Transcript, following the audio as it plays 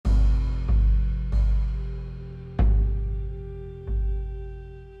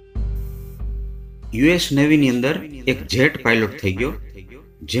US નેવીની અંદર એક jet pilot થઈ ગયો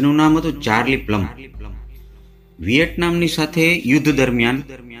જેનું નામ હતું ચાર્લી પ્લમ. વિયેટનામની સાથે યુદ્ધ દરમિયાન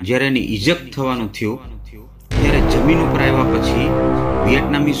જ્યારે એને ઇજેક્ટ થવાનું થયું ત્યારે જમીન ઉપર આવ્યા પછી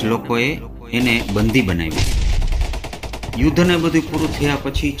વિયેટનામીઝ લોકોએ એને બંદી બનાવી. યુદ્ધને બધું પૂરું થયા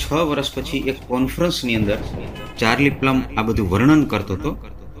પછી 6 વર્ષ પછી એક કોન્ફરન્સની અંદર ચાર્લી પ્લમ આ બધું વર્ણન કરતો હતો.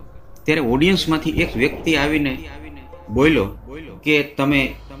 ત્યારે ઓડિયન્સમાંથી એક વ્યક્તિ આવીને બોલ્યો કે તમે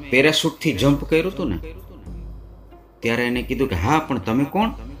પેરાશૂટથી જમ્પ કર્યું હતું ને? ત્યારે એને કીધું કે હા, પણ તમે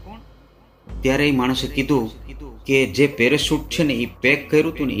કોણ? ત્યારે એ માણસે કીધું કે જે પેરાશૂટ છે ને એ પેક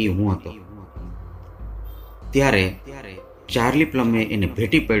કર્યું હતું ને એ હું હતો. ત્યારે ચાર્લી પ્લમે એને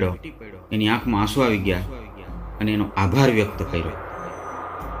ભેટી પડ્યો, એની આંખમાં આંસુ આવી ગયા અને એનો આભાર વ્યક્ત કર્યો.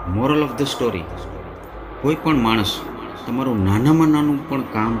 મોરલ ઓફ ધ સ્ટોરી, કોઈ પણ માણસ તમારું નાનામાં નાનું પણ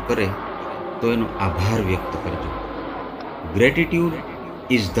કામ કરે તો એનો આભાર વ્યક્ત કરજો. Gratitude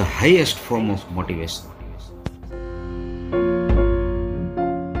is the highest form of motivation.